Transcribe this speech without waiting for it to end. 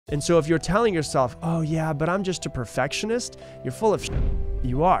And so if you're telling yourself, oh yeah, but I'm just a perfectionist, you're full of shit.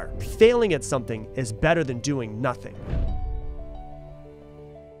 You are. Failing at something is better than doing nothing.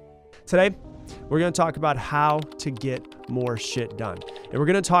 Today, we're going to talk about how to get more shit done. And we're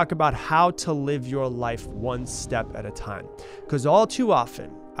going to talk about how to live your life one step at a time. Because all too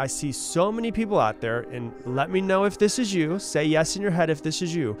often, I see so many people out there, and let me know if this is you, say yes in your head if this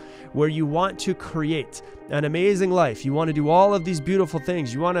is you, where you want to create an amazing life. You want to do all of these beautiful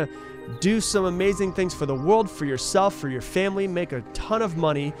things. You want to do some amazing things for the world, for yourself, for your family, make a ton of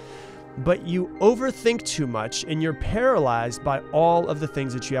money, but you overthink too much and you're paralyzed by all of the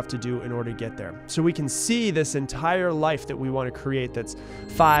things that you have to do in order to get there. So we can see this entire life that we want to create that's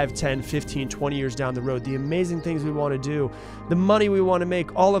 5, 10, 15, 20 years down the road, the amazing things we want to do, the money we want to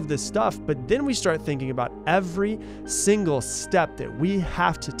make, all of this stuff. But then we start thinking about every single step that we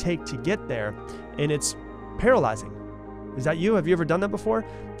have to take to get there, and it's paralyzing. Is that you? Have you ever done that before?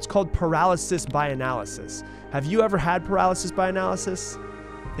 It's called paralysis by analysis. Have you ever had paralysis by analysis?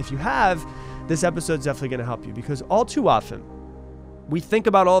 If you have, this episode's definitely going to help you, because all too often we think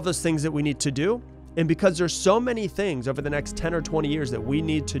about all those things that we need to do. And because there's so many things over the next 10 or 20 years that we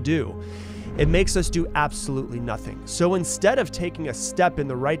need to do, it makes us do absolutely nothing. So instead of taking a step in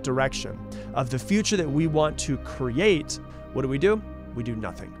the right direction of the future that we want to create, what do? We do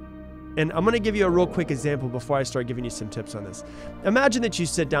nothing. And I'm going to give you a real quick example before I start giving you some tips on this. Imagine that you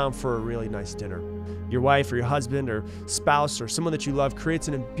sit down for a really nice dinner. Your wife or your husband or spouse or someone that you love creates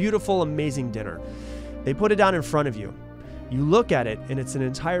a beautiful, amazing dinner. They put it down in front of you. You look at it and it's an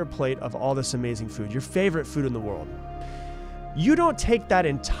entire plate of all this amazing food, your favorite food in the world. You don't take that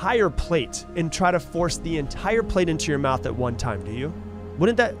entire plate and try to force the entire plate into your mouth at one time, do you?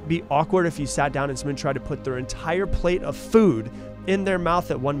 Wouldn't that be awkward if you sat down and someone tried to put their entire plate of food in their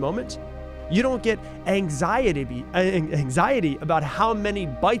mouth at one moment? You don't get anxiety about how many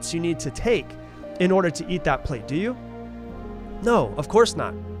bites you need to take in order to eat that plate, do you? No, of course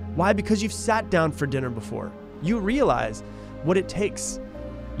not. Why? Because you've sat down for dinner before. You realize what it takes.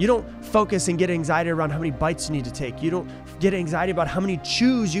 You don't focus and get anxiety around how many bites you need to take. You don't get anxiety about how many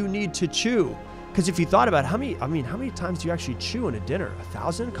chews you need to chew. Because if you thought about how many times do you actually chew in a dinner?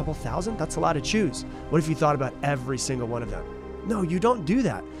 1,000, a couple thousand? That's a lot of chews. What if you thought about every single one of them? No, you don't do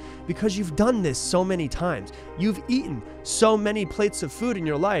that, because you've done this so many times. You've eaten so many plates of food in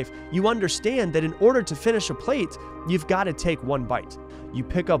your life. You understand that in order to finish a plate, you've got to take one bite. You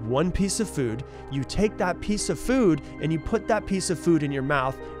pick up one piece of food, you take that piece of food, and you put that piece of food in your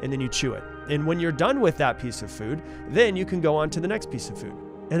mouth, and then you chew it. And when you're done with that piece of food, then you can go on to the next piece of food.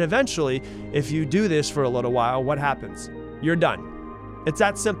 And eventually, if you do this for a little while, what happens? You're done. It's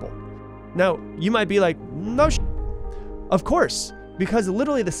that simple. Now, you might be like, no shit. Of course, because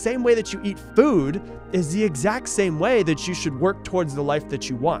literally the same way that you eat food is the exact same way that you should work towards the life that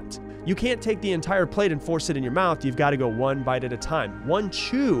you want. You can't take the entire plate and force it in your mouth. You've got to go one bite at a time, one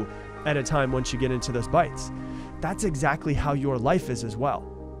chew at a time once you get into those bites. That's exactly how your life is as well.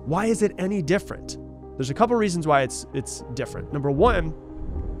 Why is it any different? There's a couple reasons why it's different. Number one,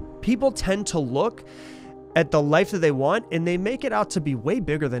 people tend to look at the life that they want, and they make it out to be way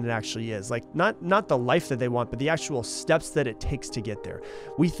bigger than it actually is. Like not the life that they want, but the actual steps that it takes to get there.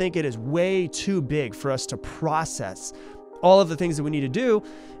 We think it is way too big for us to process all of the things that we need to do.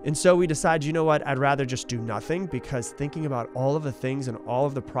 And so we decide, you know what, I'd rather just do nothing, because thinking about all of the things and all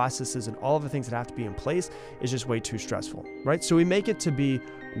of the processes and all of the things that have to be in place is just way too stressful, right? So we make it to be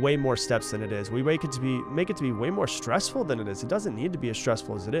way more steps than it is. We make it to be way more stressful than it is. It doesn't need to be as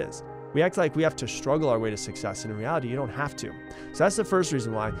stressful as it is. We act like we have to struggle our way to success, and in reality, you don't have to. So that's the first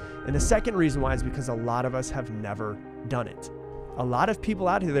reason why. And the second reason why is because a lot of us have never done it. A lot of people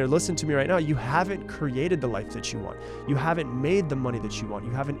out here that are listening to me right now, you haven't created the life that you want. You haven't made the money that you want.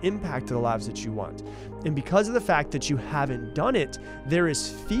 You haven't impacted the lives that you want. And because of the fact that you haven't done it, there is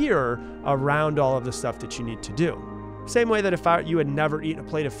fear around all of the stuff that you need to do. Same way that if you had never eaten a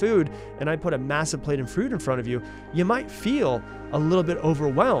plate of food and I put a massive plate of food in front of you, you might feel a little bit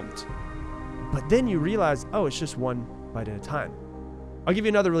overwhelmed. But then you realize, oh, it's just one bite at a time. I'll give you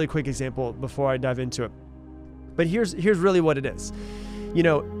another really quick example before I dive into it. But here's really what it is. You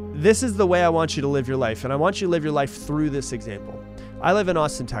know, this is the way I want you to live your life, and I want you to live your life through this example. I live in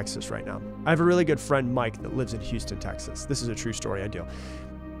Austin, Texas right now. I have a really good friend, Mike, that lives in Houston, Texas. This is a true story, I do.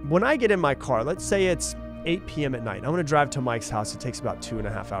 When I get in my car, let's say it's 8 p.m. at night. I'm going to drive to Mike's house. It takes about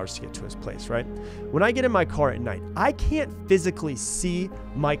 2.5 hours to get to his place, right? When I get in my car at night, I can't physically see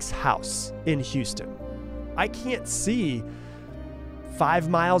Mike's house in Houston. I can't see 5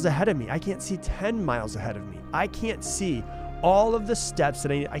 miles ahead of me. I can't see 10 miles ahead of me. I can't see all of the steps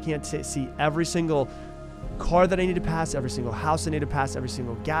that I can't see every single car that I need to pass, every single house I need to pass, every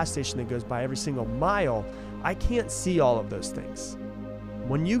single gas station that goes by, every single mile. I can't see all of those things.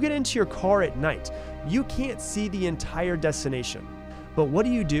 When you get into your car at night, you can't see the entire destination. But what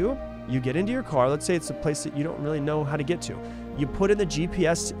do? You get into your car. Let's say it's a place that you don't really know how to get to. You put in the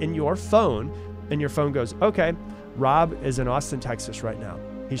GPS in your phone, and your phone goes, okay, Rob is in Austin, Texas right now.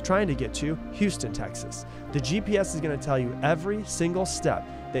 He's trying to get to Houston, Texas. The GPS is going to tell you every single step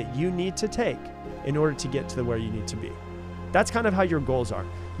that you need to take in order to get to where you need to be. That's kind of how your goals are.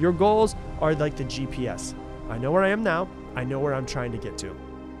 Your goals are like the GPS. I know where I am now. I know where I'm trying to get to,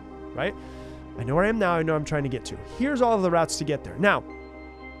 right? I know where I am now. I know I'm trying to get to. Here's all of the routes to get there. Now,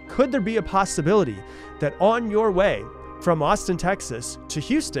 could there be a possibility that on your way from Austin, Texas to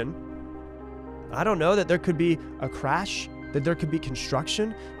Houston, I don't know, that there could be a crash, that there could be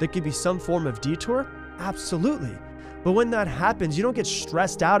construction, there could be some form of detour? Absolutely. But when that happens, you don't get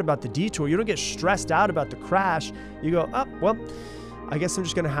stressed out about the detour. You don't get stressed out about the crash. You go, oh, well, I guess I'm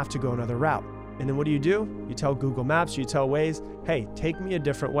just going to have to go another route. And then what do? You tell Google Maps, you tell Waze, hey, take me a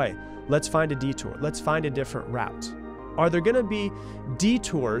different way. Let's find a detour. Let's find a different route. Are there going to be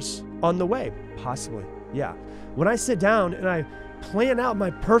detours on the way? Possibly, yeah. When I sit down and I plan out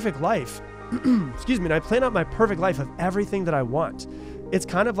my perfect life, and I plan out my perfect life of everything that I want, it's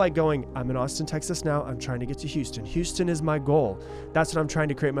kind of like going, I'm in Austin, Texas now. I'm trying to get to Houston. Houston is my goal. That's what I'm trying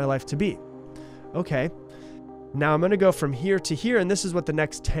to create my life to be. Okay. Now I'm going to go from here to here, and this is what the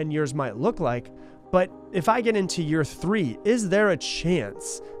next 10 years might look like. But if I get into year 3, is there a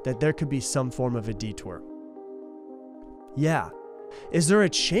chance that there could be some form of a detour? Yeah. Is there a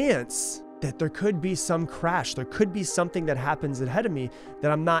chance that there could be some crash? There could be something that happens ahead of me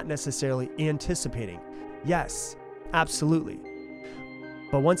that I'm not necessarily anticipating. Yes, absolutely.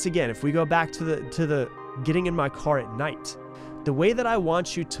 But once again, if we go back to the getting in my car at night, the way that I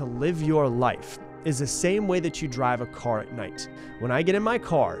want you to live your life is the same way that you drive a car at night. When I get in my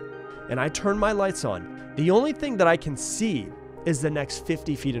car and I turn my lights on, the only thing that I can see is the next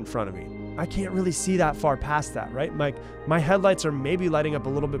 50 feet in front of me. I can't really see that far past that, right? My headlights are maybe lighting up a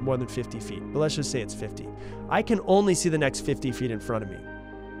little bit more than 50 feet, but let's just say it's 50. I can only see the next 50 feet in front of me.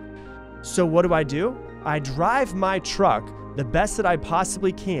 So what do? I drive my truck the best that I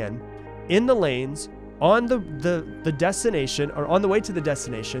possibly can in the lanes, on the destination, or on the way to the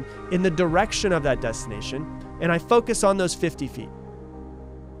destination, in the direction of that destination, and I focus on those 50 feet.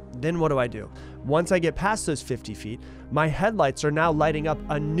 Then what do? Once I get past those 50 feet, my headlights are now lighting up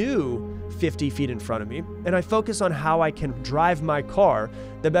a new 50 feet in front of me, and I focus on how I can drive my car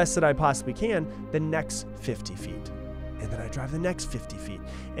the best that I possibly can the next 50 feet. And then I drive the next 50 feet,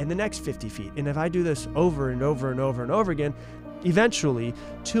 and the next 50 feet. And if I do this over and over and over and over again, eventually,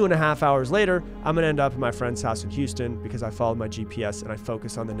 2.5 hours later, I'm going to end up at my friend's house in Houston because I followed my GPS and I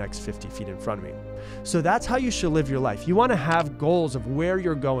focus on the next 50 feet in front of me. So that's how you should live your life. You want to have goals of where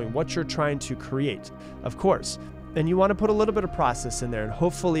you're going, what you're trying to create, of course. And you want to put a little bit of process in there, and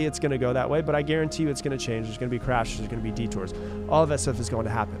hopefully it's going to go that way, but I guarantee you it's going to change. There's going to be crashes, there's going to be detours. All of that stuff is going to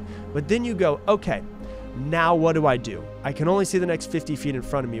happen. But then you go, okay, now what do? I can only see the next 50 feet in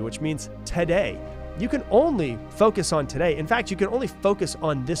front of me, which means today. You can only focus on today. In fact, you can only focus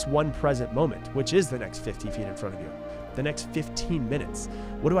on this one present moment, which is the next 50 feet in front of you, the next 15 minutes.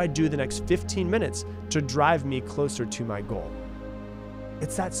 What do the next 15 minutes to drive me closer to my goal?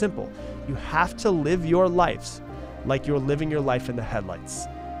 It's that simple. You have to live your lives like you're living your life in the headlights.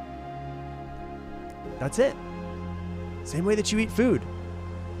 That's it. Same way that you eat food,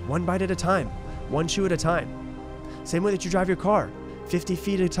 one bite at a time, one chew at a time. Same way that you drive your car, 50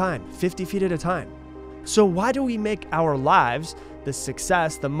 feet at a time, 50 feet at a time. So why do we make our lives, the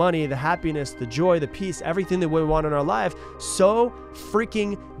success, the money, the happiness, the joy, the peace, everything that we want in our life so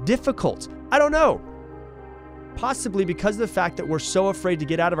freaking difficult? I don't know. Possibly because of the fact that we're so afraid to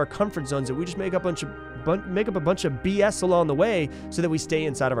get out of our comfort zones that we just make up a bunch of BS along the way so that we stay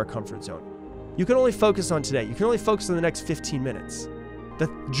inside of our comfort zone. You can only focus on today. You can only focus on the next 15 minutes. The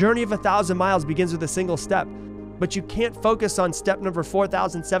journey of 1,000 miles begins with a single step, but you can't focus on step number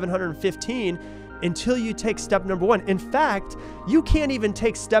 4,715 until you take step number 1. In fact, you can't even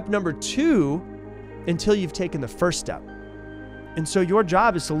take step number 2 until you've taken the first step. And so your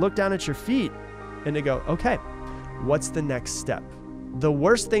job is to look down at your feet and to go, okay, what's the next step? The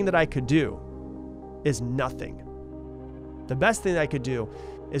worst thing that I could do is nothing. The best thing that I could do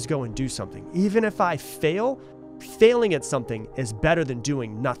is go and do something. Even if I fail, failing at something is better than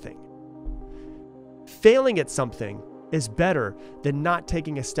doing nothing. Failing at something is better than not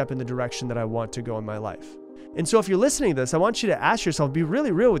taking a step in the direction that I want to go in my life. And so if you're listening to this, I want you to ask yourself, be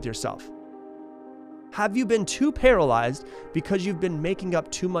really real with yourself. Have you been too paralyzed because you've been making up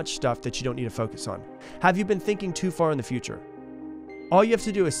too much stuff that you don't need to focus on? Have you been thinking too far in the future? All you have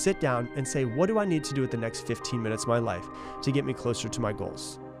to do is sit down and say, what do I need to do with the next 15 minutes of my life to get me closer to my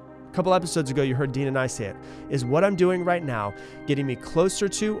goals? A couple episodes ago, you heard Dean and I say it. Is what I'm doing right now getting me closer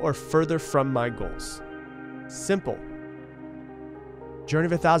to or further from my goals? Simple. Journey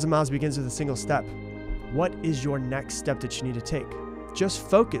of 1,000 miles begins with a single step. What is your next step that you need to take? Just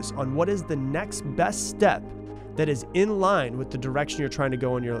focus on what is the next best step that is in line with the direction you're trying to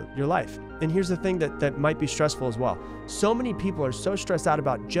go in your life. And here's the thing that might be stressful as well. So many people are so stressed out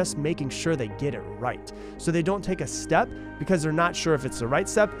about just making sure they get it right. So they don't take a step because they're not sure if it's the right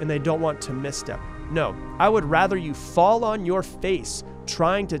step and they don't want to misstep. No, I would rather you fall on your face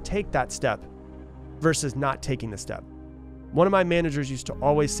trying to take that step versus not taking the step. One of my managers used to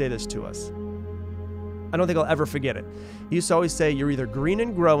always say this to us. I don't think I'll ever forget it. He used to always say, you're either green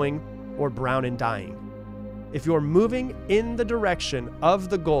and growing or brown and dying. If you're moving in the direction of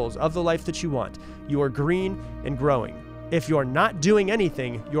the goals of the life that you want, you are green and growing. If you're not doing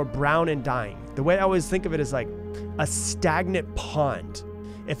anything, you're brown and dying. The way I always think of it is like a stagnant pond.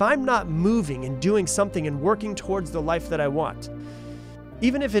 If I'm not moving and doing something and working towards the life that I want,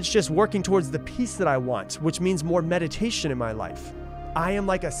 even if it's just working towards the peace that I want, which means more meditation in my life,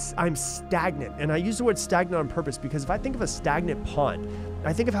 I'm stagnant. And I use the word stagnant on purpose because if I think of a stagnant pond,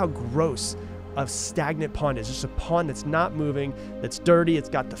 I think of how gross a stagnant pond is. Just a pond that's not moving, that's dirty, it's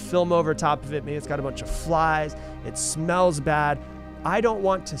got the film over top of it, maybe it's got a bunch of flies, it smells bad. I don't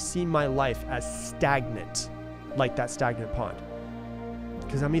want to see my life as stagnant like that stagnant pond.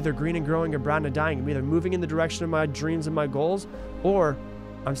 Because I'm either green and growing or brown and dying. I'm either moving in the direction of my dreams and my goals, or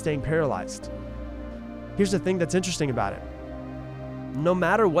I'm staying paralyzed. Here's the thing that's interesting about it. No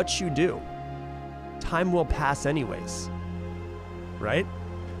matter what you do, time will pass anyways, right?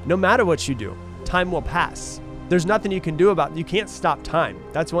 No matter what you do, time will pass. There's nothing you can do about it. You can't stop time.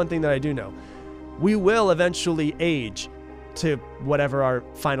 That's one thing that I do know. We will eventually age to whatever our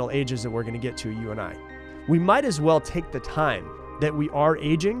final age is that we're going to get to, you and I. We might as well take the time that we are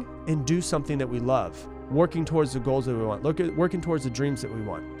aging and do something that we love, working towards the goals that we want, working towards the dreams that we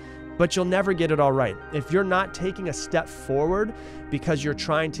want. But you'll never get it all right. If you're not taking a step forward because you're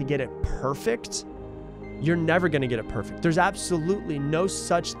trying to get it perfect, you're never going to get it perfect. There's absolutely no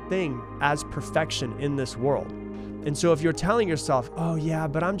such thing as perfection in this world. And so if you're telling yourself, oh yeah,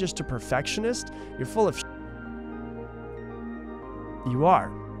 but I'm just a perfectionist, you're full of shit. You are.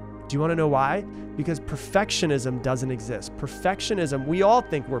 Do you want to know why? Because perfectionism doesn't exist. Perfectionism, we all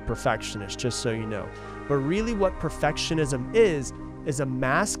think we're perfectionists, just so you know. But really what perfectionism is a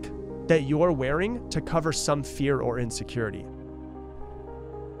mask that you're wearing to cover some fear or insecurity.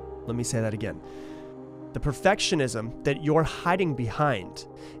 Let me say that again. The perfectionism that you're hiding behind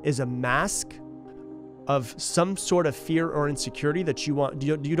is a mask of some sort of fear or insecurity that you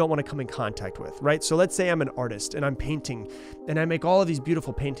don't want to come in contact with, right? So let's say I'm an artist and I'm painting and I make all of these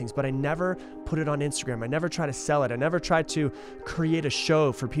beautiful paintings, but I never put it on Instagram. I never try to sell it. I never try to create a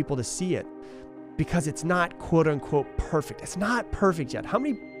show for people to see it because it's not quote unquote perfect. It's not perfect yet. How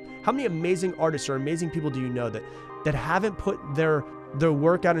many amazing artists or amazing people do you know that haven't put their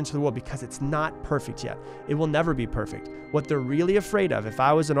work out into the world because it's not perfect yet? It will never be perfect. What they're really afraid of, if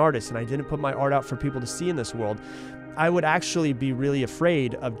I was an artist and I didn't put my art out for people to see in this world, I would actually be really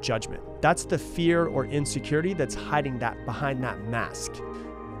afraid of judgment. That's the fear or insecurity that's hiding that behind that mask.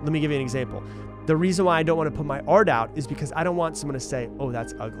 Let me give you an example. The reason why I don't want to put my art out is because I don't want someone to say, oh,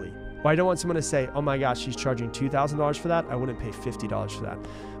 that's ugly. Or I don't want someone to say, oh my gosh, she's charging $2,000 for that. I wouldn't pay $50 for that.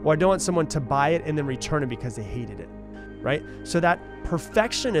 Or I don't want someone to buy it and then return it because they hated it, right? So that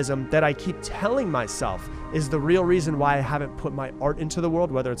perfectionism that I keep telling myself is the real reason why I haven't put my art into the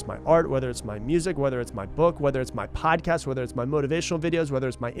world, whether it's my art, whether it's my music, whether it's my book, whether it's my podcast, whether it's my motivational videos, whether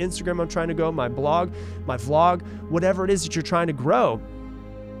it's my Instagram I'm trying to go, my blog, my vlog, whatever it is that you're trying to grow,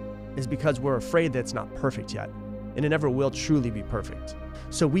 is because we're afraid that it's not perfect yet. And it never will truly be perfect.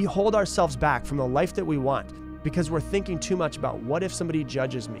 So we hold ourselves back from the life that we want because we're thinking too much about what if somebody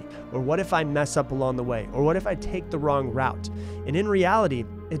judges me, or what if I mess up along the way, or what if I take the wrong route. And in reality,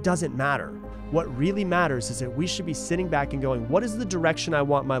 it doesn't matter. What really matters is that we should be sitting back and going, what is the direction I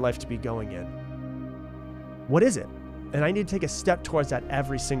want my life to be going in? What is it? And I need to take a step towards that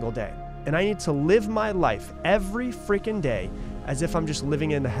every single day. And I need to live my life every freaking day as if I'm just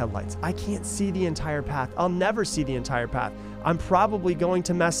living in the headlights. I can't see the entire path. I'll never see the entire path. I'm probably going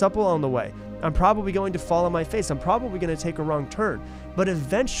to mess up along the way. I'm probably going to fall on my face. I'm probably going to take a wrong turn. But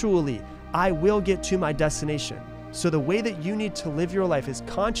eventually, I will get to my destination. So the way that you need to live your life is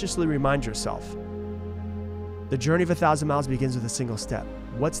consciously remind yourself, The journey of 1,000 miles begins with a single step.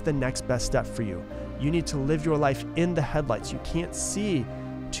 What's the next best step for you? You need to live your life in the headlights. You can't see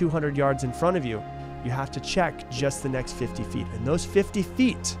 200 yards in front of you. You have to check just the next 50 feet. And those 50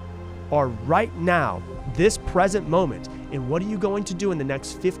 feet are right now, this present moment. And what are you going to do in the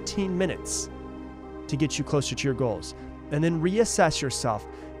next 15 minutes to get you closer to your goals? And then reassess yourself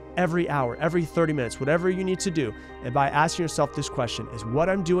every hour, every 30 minutes, whatever you need to do. And by asking yourself this question, is what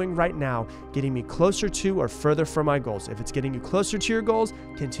I'm doing right now getting me closer to or further from my goals? If it's getting you closer to your goals,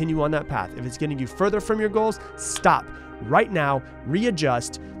 continue on that path. If it's getting you further from your goals, stop right now,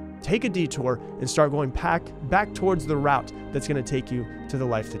 readjust, take a detour, and start going back towards the route that's going to take you to the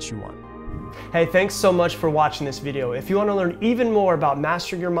life that you want. Hey, thanks so much for watching this video. If you want to learn even more about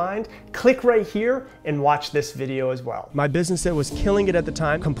mastering your mind, click right here and watch this video as well. My business that was killing it at the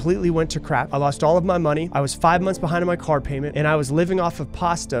time completely went to crap. I lost all of my money. I was 5 months behind on my car payment, and I was living off of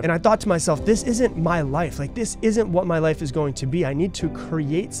pasta. And I thought to myself, this isn't my life. Like, this isn't what my life is going to be. I need to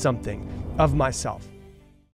create something of myself.